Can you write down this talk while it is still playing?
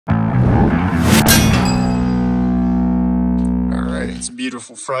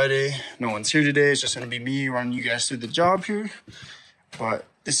beautiful Friday. No one's here today. It's just gonna be me running you guys through the job here. But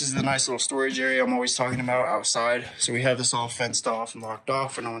this is the nice little storage area I'm always talking about outside. So we have this all fenced off and locked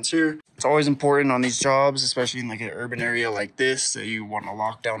off when no one's here. It's always important on these jobs, especially in like an urban area like this, that you want to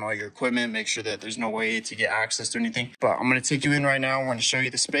lock down all your equipment, make sure that there's no way to get access to anything. But I'm gonna take you in right now. I'm gonna show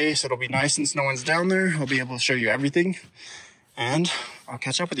you the space. It'll be nice since no one's down there. I'll be able to show you everything and I'll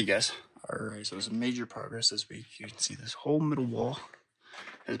catch up with you guys. All right, so there's major progress this week. You can see this whole middle wall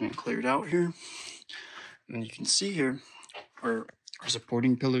has been cleared out here. And you can see here where our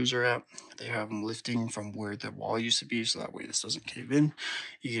supporting pillars are at. They have them lifting from where the wall used to be, so that way this doesn't cave in.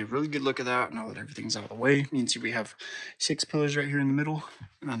 You get a really good look at that now that everything's out of the way. You can see we have 6 pillars right here in the middle,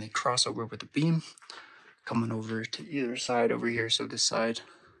 and then they cross over with the beam coming over to either side over here, so this side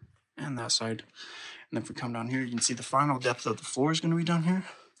and that side. And then if we come down here, you can see the final depth of the floor is going to be down here.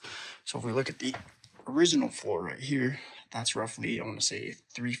 So if we look at the original floor right here, that's roughly, I want to say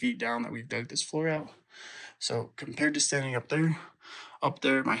 3 feet down that we've dug this floor out. So compared to standing up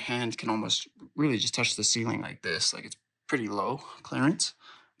there, my hand can almost really just touch the ceiling like this. Like, it's pretty low clearance.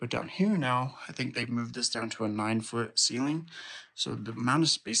 But down here now, I think they've moved this down to a 9-foot ceiling. So the amount of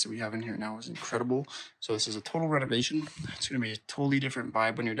space that we have in here now is incredible. So this is a total renovation. It's going to be a totally different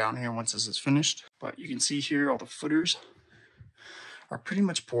vibe when you're down here once this is finished. But you can see here all the footers are pretty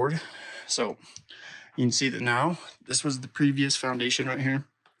much poured. So you can see that now, this was the previous foundation right here,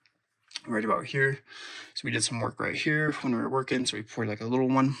 right about here. So we did some work right here when we were working. So we poured like a little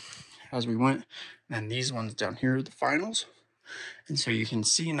one as we went. And then these ones down here are the finals. And so you can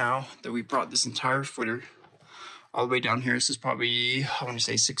see now that we brought this entire footer all the way down here. This is probably, I want to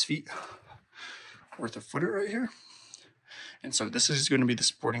say 6 feet worth of footer right here. And so this is going to be the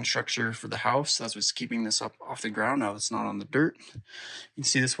supporting structure for the house. That's what's keeping this up off the ground now it's not on the dirt. You can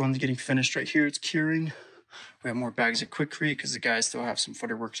see this one's getting finished right here. It's curing. We have more bags of Quikrete because the guys still have some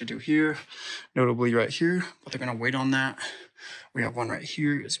footer work to do here, notably right here, but they're going to wait on that. We have one right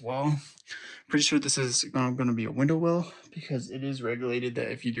here as well. Pretty sure this is going to be a window well because it is regulated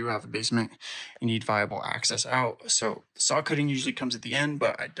that if you do have a basement, you need viable access out. So the saw cutting usually comes at the end,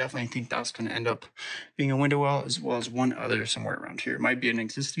 but I definitely think that's going to end up being a window well, as well as one other somewhere around here. It might be an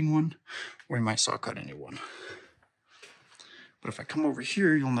existing one, or we might saw cut a new one. But if I come over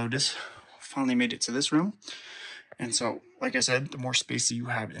here, you'll notice finally made it to this room. And so, like I said, the more space that you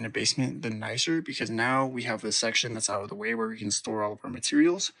have in a basement, the nicer, because now we have a section that's out of the way where we can store all of our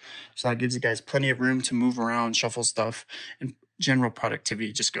materials. So that gives you guys plenty of room to move around, shuffle stuff, and general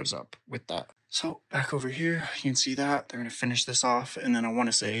productivity just goes up with that. So back over here, you can see that they're going to finish this off. And then I want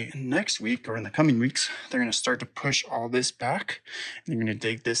to say next week or in the coming weeks, they're going to start to push all this back. And they're going to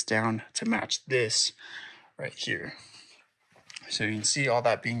dig this down to match this right here. So you can see all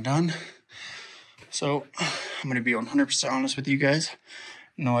that being done. So I'm going to be 100% honest with you guys.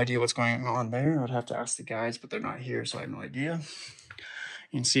 No idea what's going on there. I'd have to ask the guys, but they're not here, so I have no idea.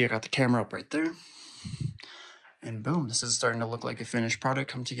 You can see I got the camera up right there. And boom, this is starting to look like a finished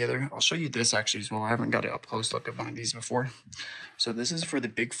product come together. I'll show you this actually as well. I haven't got an up close look at one of these before. So this is for the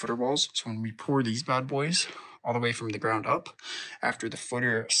big footer walls. So when we pour these bad boys all the way from the ground up, after the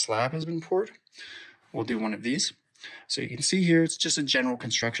footer slab has been poured, we'll do one of these. So you can see here, it's just a general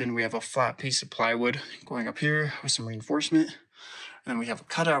construction. We have a flat piece of plywood going up here with some reinforcement. And then we have a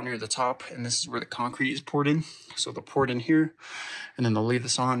cutout near the top, and this is where the concrete is poured in. So they'll pour it in here, and then they'll leave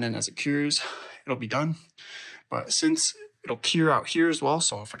this on, and as it cures, it'll be done. But since it'll cure out here as well,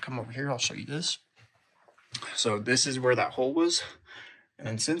 so if I come over here, I'll show you this. So this is where that hole was. And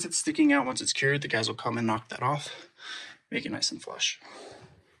then since it's sticking out, once it's cured, the guys will come and knock that off, make it nice and flush.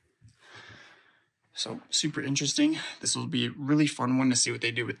 So super interesting. This will be a really fun one to see what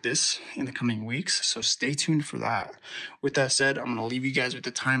they do with this in the coming weeks. So stay tuned for that. With that said, I'm going to leave you guys with the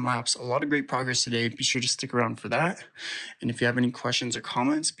time lapse. A lot of great progress today. Be sure to stick around for that. And if you have any questions or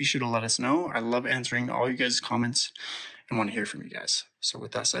comments, be sure to let us know. I love answering all you guys' comments and want to hear from you guys. So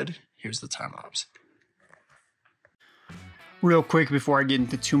with that said, here's the time lapse. Real quick, before I get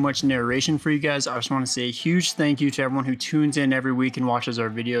into too much narration for you guys, I just want to say a huge thank you to everyone who tunes in every week and watches our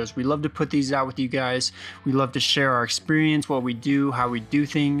videos. We love to put these out with you guys. We love to share our experience, what we do, how we do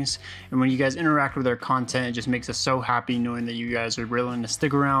things. And when you guys interact with our content, it just makes us so happy knowing that you guys are willing to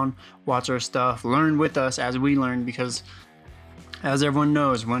stick around, watch our stuff, learn with us as we learn, because as everyone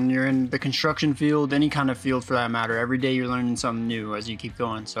knows, when you're in the construction field, any kind of field for that matter, every day you're learning something new as you keep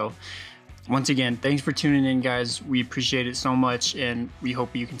going. So once again, thanks for tuning in, guys. We appreciate it so much, and we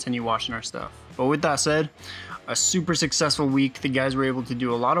hope you continue watching our stuff. But with that said, a super successful week. The guys were able to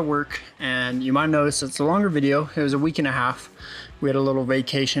do a lot of work, and you might notice it's a longer video. It was a week and a half. We had a little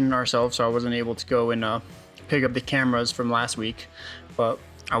vacation ourselves, so I wasn't able to go and pick up the cameras from last week. but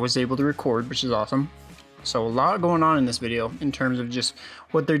I was able to record, which is awesome. So a lot going on in this video in terms of just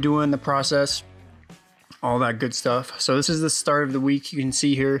what they're doing, the process, all that good stuff. So this is the start of the week. You can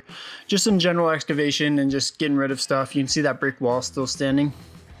see here just some general excavation and just getting rid of stuff. You can see that brick wall still standing.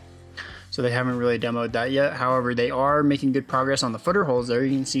 So they haven't really demoed that yet. However, they are making good progress on the footer holes there.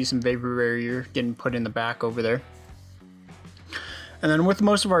 You can see some vapor barrier getting put in the back over there. And then with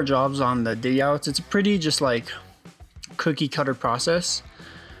most of our jobs on the digouts, it's a pretty just like cookie cutter process,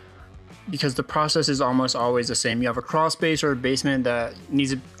 because the process is almost always the same. You have a crawl space or a basement that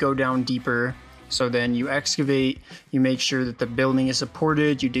needs to go down deeper. So then you excavate, you make sure that the building is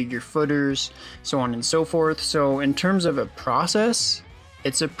supported, you dig your footers, so on and so forth. So in terms of a process,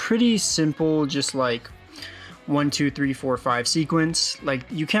 it's a pretty simple, just like 1, 2, 3, 4, 5 sequence. Like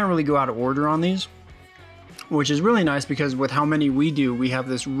you can't really go out of order on these, which is really nice because with how many we do, we have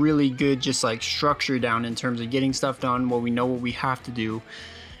this really good just like structure down in terms of getting stuff done, what we know what we have to do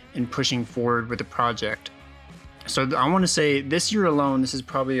and pushing forward with the project. So I want to say this year alone, this is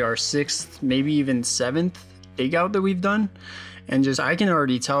probably our 6th, maybe even 7th dig out that we've done. And just, I can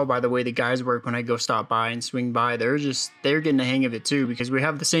already tell by the way the guys work when I go stop by and swing by, they're getting the hang of it too, because we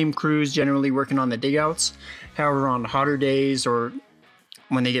have the same crews generally working on the dig outs. However, on hotter days or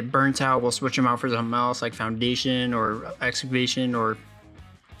when they get burnt out, we'll switch them out for something else like foundation or excavation or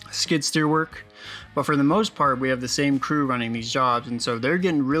skid steer work. But for the most part, we have the same crew running these jobs. And so they're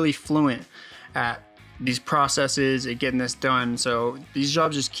getting really fluent at these processes and getting this done. So these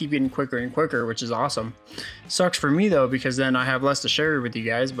jobs just keep getting quicker and quicker, which is awesome. Sucks for me though, because then I have less to share with you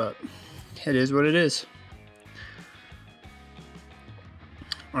guys, but it is what it is.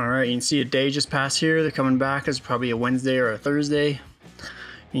 All right, you can see a day just passed here. They're coming back. It's probably a Wednesday or a Thursday.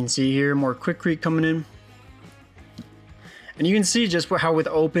 You can see here more quickcrete coming in. And you can see just how with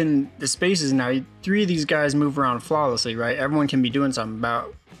open the spaces now, 3 of these guys move around flawlessly, right? Everyone can be doing something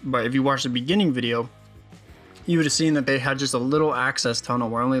about, but if you watch the beginning video, you would have seen that they had just a little access tunnel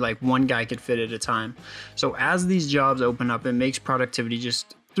where only like 1 guy could fit at a time. So as these jobs open up, it makes productivity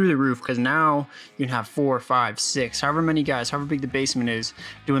just through the roof, because now you can have 4, 5, 6, however many guys, however big the basement is,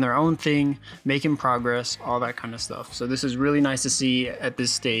 doing their own thing, making progress, all that kind of stuff. So this is really nice to see at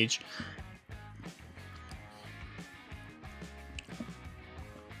this stage.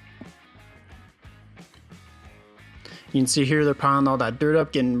 You can see here they're piling all that dirt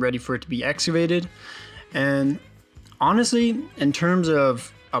up, getting ready for it to be excavated. And honestly, in terms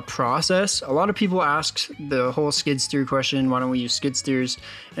of a process, a lot of people ask the whole skid steer question, why don't we use skid steers?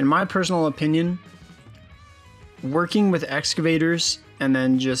 In my personal opinion, working with excavators and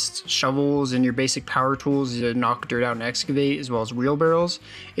then just shovels and your basic power tools to knock dirt out and excavate, as well as wheelbarrows,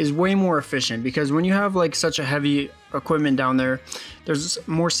 is way more efficient, because when you have like such a heavy equipment down there, there's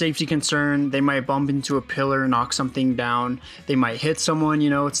more safety concern. They might bump into a pillar, knock something down. They might hit someone, you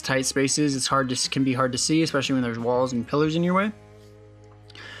know, it's tight spaces. It can be hard to see, especially when there's walls and pillars in your way.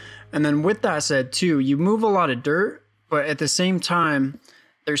 And then with that said too, you move a lot of dirt, but at the same time,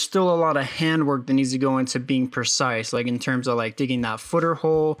 there's still a lot of handwork that needs to go into being precise, like in terms of like digging that footer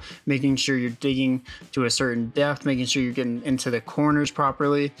hole, making sure you're digging to a certain depth, making sure you're getting into the corners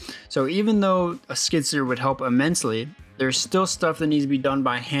properly. So even though a skid steer would help immensely, there's still stuff that needs to be done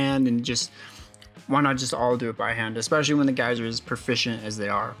by hand, and just why not just all do it by hand, especially when the guys are as proficient as they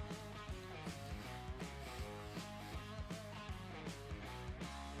are.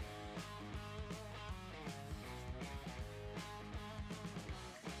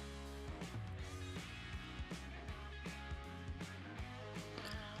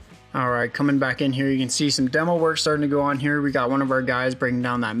 All right, coming back in here, you can see some demo work starting to go on here. We got one of our guys breaking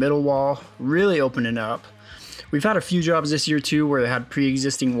down that middle wall, really opening up. We've had a few jobs this year too where they had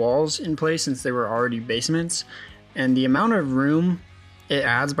pre-existing walls in place since they were already basements, and the amount of room it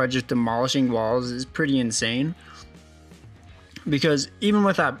adds by just demolishing walls is pretty insane. Because even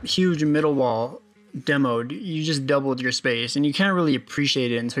with that huge middle wall demoed, you just doubled your space, and you can't really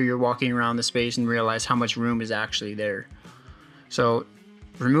appreciate it until you're walking around the space and realize how much room is actually there. So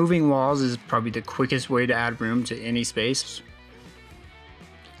removing walls is probably the quickest way to add room to any space.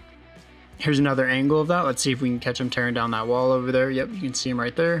 Here's another angle of that. Let's see if we can catch him tearing down that wall over there. Yep, you can see him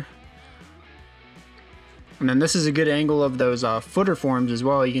right there. And then this is a good angle of those footer forms as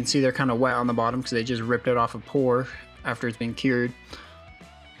well. You can see they're kind of wet on the bottom because they just ripped it off a pour after it's been cured.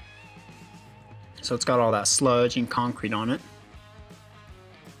 So it's got all that sludge and concrete on it.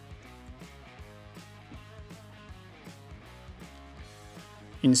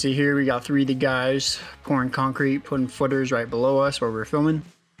 You can see here we got 3 of the guys pouring concrete, putting footers right below us where we're filming.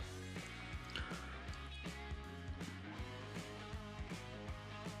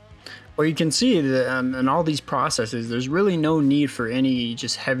 Well, you can see that in all these processes, there's really no need for any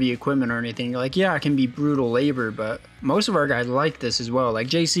just heavy equipment or anything. Like, yeah, it can be brutal labor, but most of our guys like this as well. Like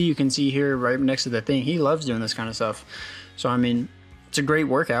JC, you can see here right next to the thing, he loves doing this kind of stuff. So, I mean, it's a great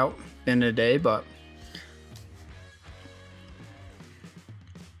workout at the end of the day, but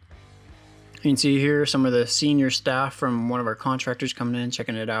you can see here some of the senior staff from one of our contractors coming in,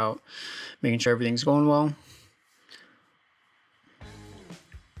 checking it out, making sure everything's going well.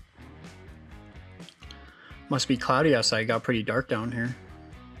 Must be cloudy outside, got pretty dark down here.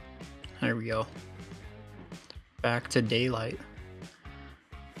 There we go. Back to daylight.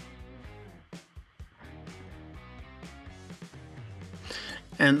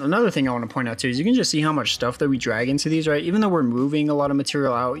 And another thing I want to point out too is you can just see how much stuff that we drag into these, right? Even though we're moving a lot of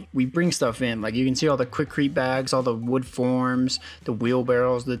material out, we bring stuff in. Like you can see all the quickcrete bags, all the wood forms, the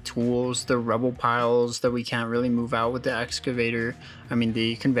wheelbarrows, the tools, the rubble piles that we can't really move out with the excavator. I mean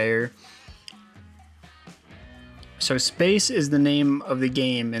the conveyor. So space is the name of the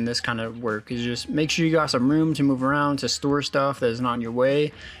game in this kind of work. Is just make sure you got some room to move around, to store stuff that is not in your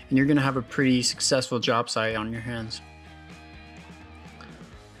way, and you're gonna have a pretty successful job site on your hands.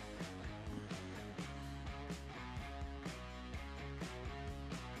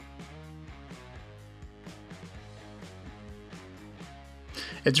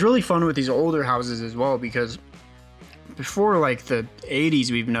 It's really fun with these older houses as well, because before like the 80s,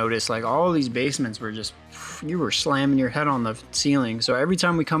 we've noticed like all these basements were just, you were slamming your head on the ceiling. So every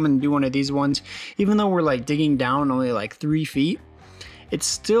time we come and do one of these ones, even though we're like digging down only like 3 feet, it's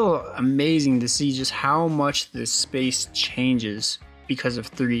still amazing to see just how much the space changes because of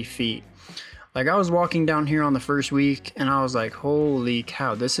 3 feet. Like I was walking down here on the first week and I was like, holy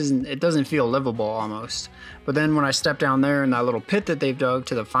cow, it doesn't feel livable almost. But then when I step down there in that little pit that they've dug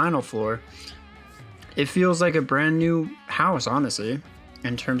to the final floor, it feels like a brand new house, honestly,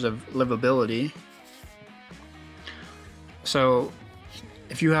 in terms of livability. So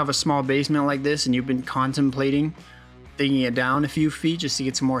if you have a small basement like this and you've been contemplating digging it down a few feet just to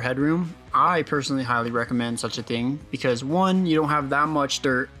get some more headroom, I personally highly recommend such a thing, because one, you don't have that much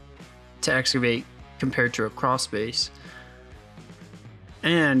dirt to excavate compared to a crawl space,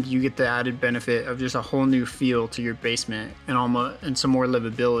 and you get the added benefit of just a whole new feel to your basement and some more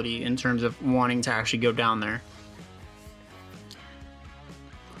livability in terms of wanting to actually go down there.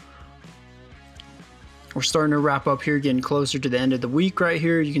 We're starting to wrap up here, getting closer to the end of the week right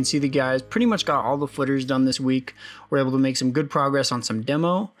here. You can see the guys pretty much got all the footers done this week. We're able to make some good progress on some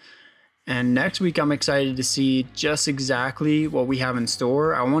demo. And next week, I'm excited to see just exactly what we have in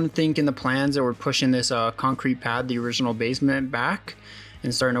store. I want to think in the plans that we're pushing this concrete pad, the original basement, back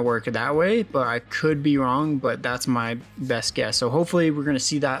and starting to work that way, but I could be wrong, but that's my best guess. So hopefully we're going to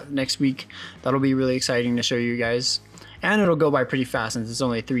see that next week. That'll be really exciting to show you guys. And it'll go by pretty fast since it's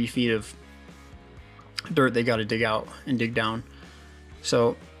only 3 feet of dirt they got to dig out and dig down.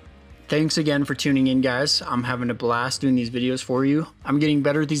 So thanks again for tuning in, guys. I'm having a blast doing these videos for you. I'm getting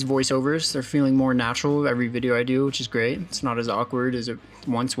better at these voiceovers. They're feeling more natural every video I do, which is great. It's not as awkward as it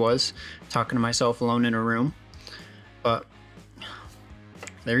once was, talking to myself alone in a room. But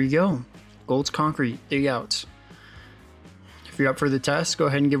there you go. Gold's Concrete Digout. If you're up for the test, go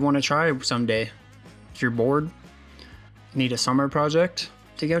ahead and give one a try someday. If you're bored, need a summer project,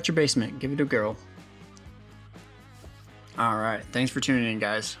 dig out your basement, give it a go. All right, thanks for tuning in,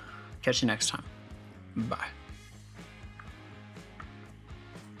 guys. Catch you next time. Bye.